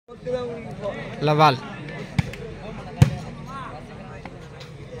Laval.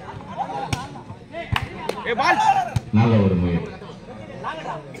 நல்ல ஒரு முயற்சி.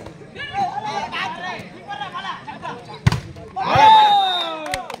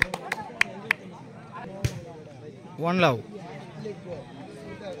 One love.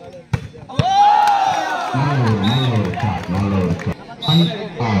 நல்ல ஒரு shot.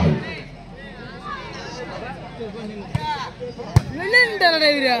 All.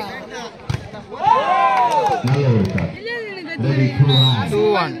 நல்ல ஒரு shot. Ready to run.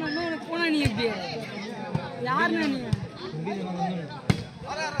 2-1.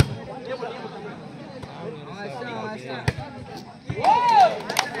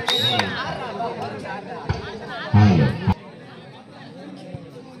 Hello.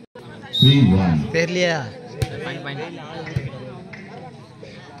 3-1. Fairly. Fine.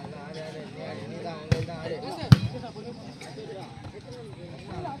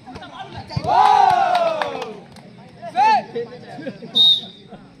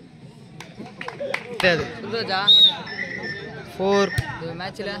 Sudaja 4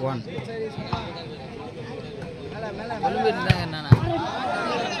 match la 1 volleyball இருந்தாங்க என்னன்னா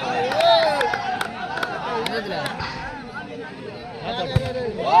என்னதுல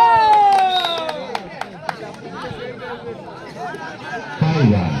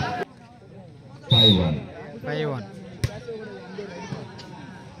 5-1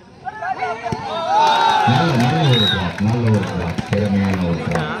 நல்ல ஒரு திறமையான ஒரு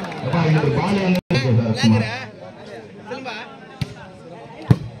அப்பா இந்த பால் என்ன சொல்லுங்க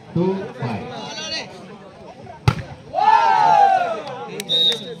 2-5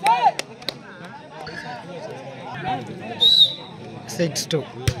 6-2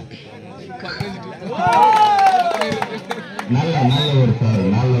 நல்ல ஒரு சார்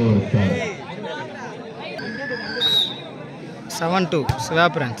 7-2 Siva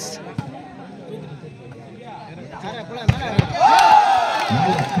friends.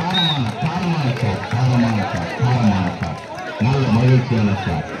 நல்ல மகிழ்ச்சியான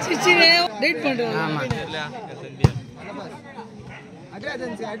சார் ஆமா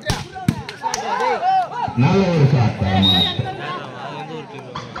நல்ல ஒரு சார்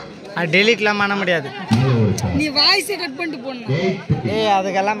டெலீட்லாம் பண்ண முடியாது. நீ வாய்ஸ் கட் பண்ணிட்டு போணும். ஏய்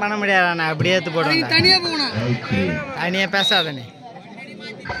அதுக்கெல்லாம் பண்ண முடியாது. நான் அப்படியே எடுத்து போடுவேன். தனியா போணும். தனியா பேசாத நீ.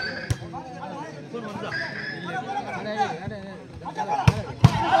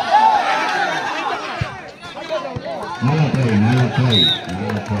 நல்ல ட்ரை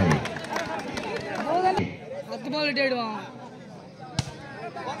 10 பால் டேடுவான்.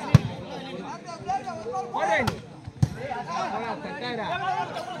 நல்ல ட்ரை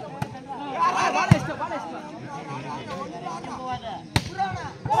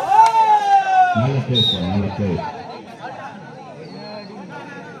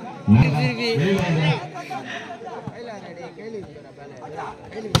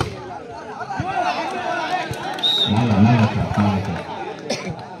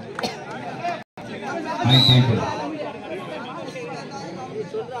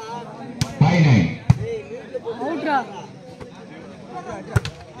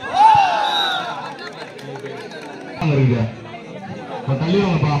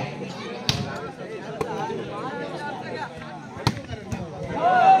தள்ளிவாங்கப்பா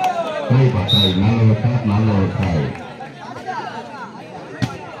நல்ல ஒரு ட்ரை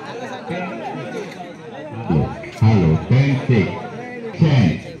ஹலோ 10-6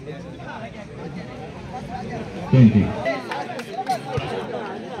 20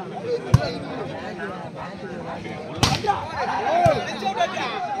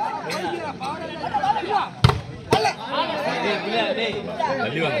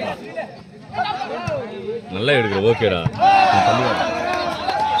 நல்லா எடுக்கிற ஓகேடா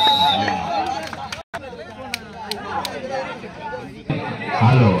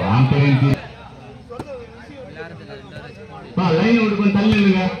ஹலோ ஆம்பரேஞ்ச் லைன் விட்டு கொஞ்சம் தள்ளி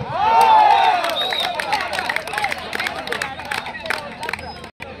இல்லைங்க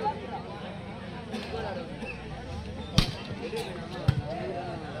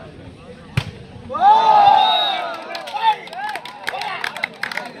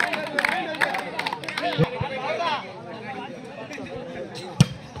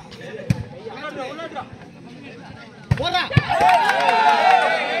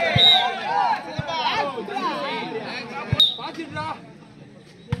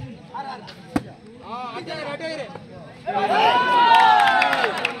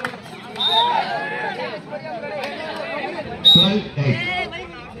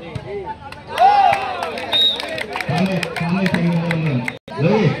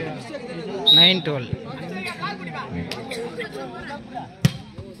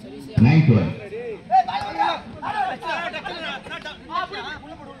 9-12.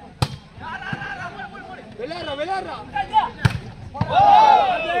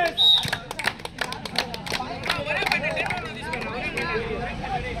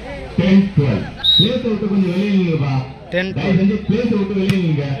 பிளேஸ் விட்டு கொஞ்சம் வெளியே நில்லுங்கப்பா. 10-12. பிளேஸ் விட்டு வெளியே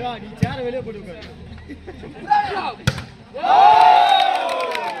நில்லுங்க. நீ சேர வெளியே போடுங்க.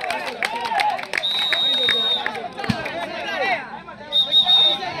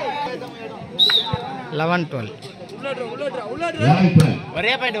 11-12.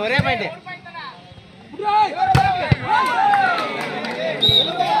 ஒரே பாயிண்ட்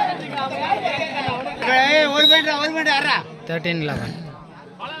 13-11.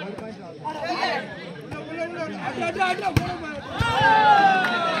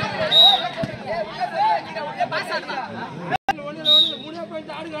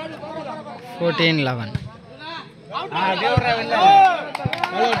 $14-11.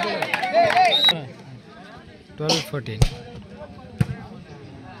 12-14.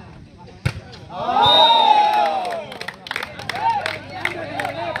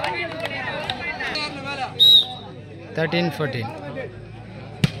 13-14.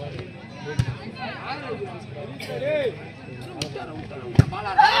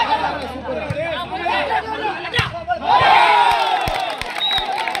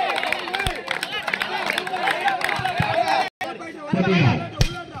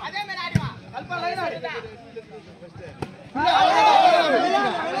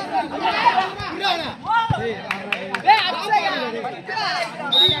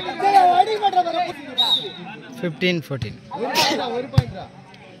 15-14.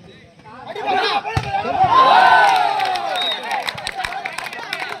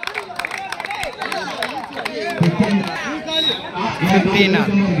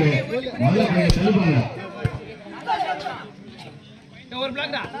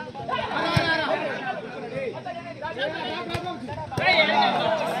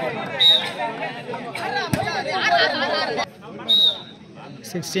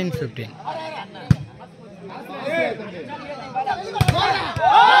 16-15.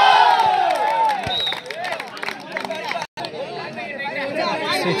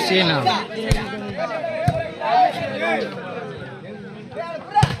 16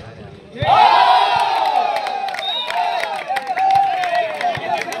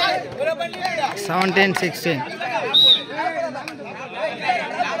 17-16.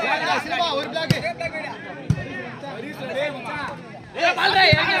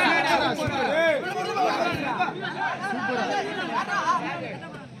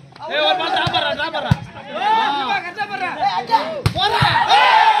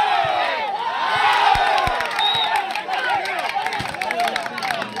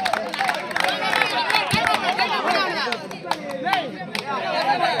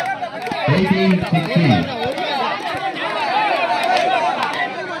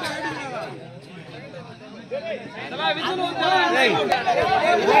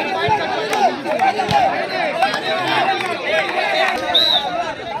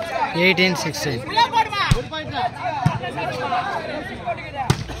 18-16.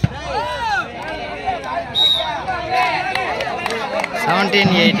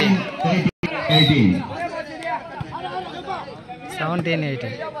 17-18.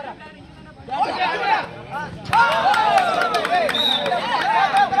 17-18.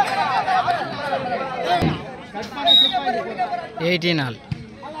 18-all.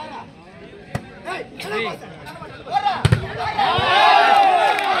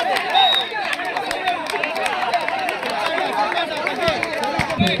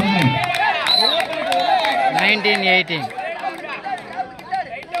 19-18.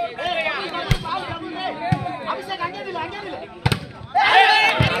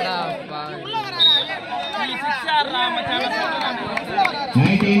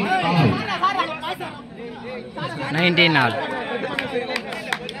 19-all.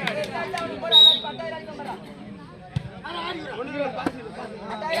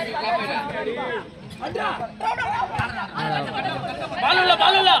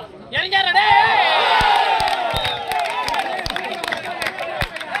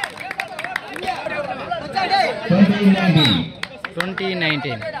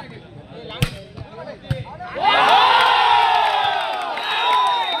 20-19.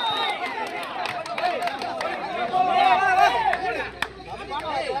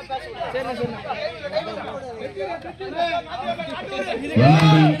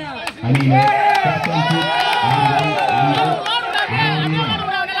 20 அணியினர்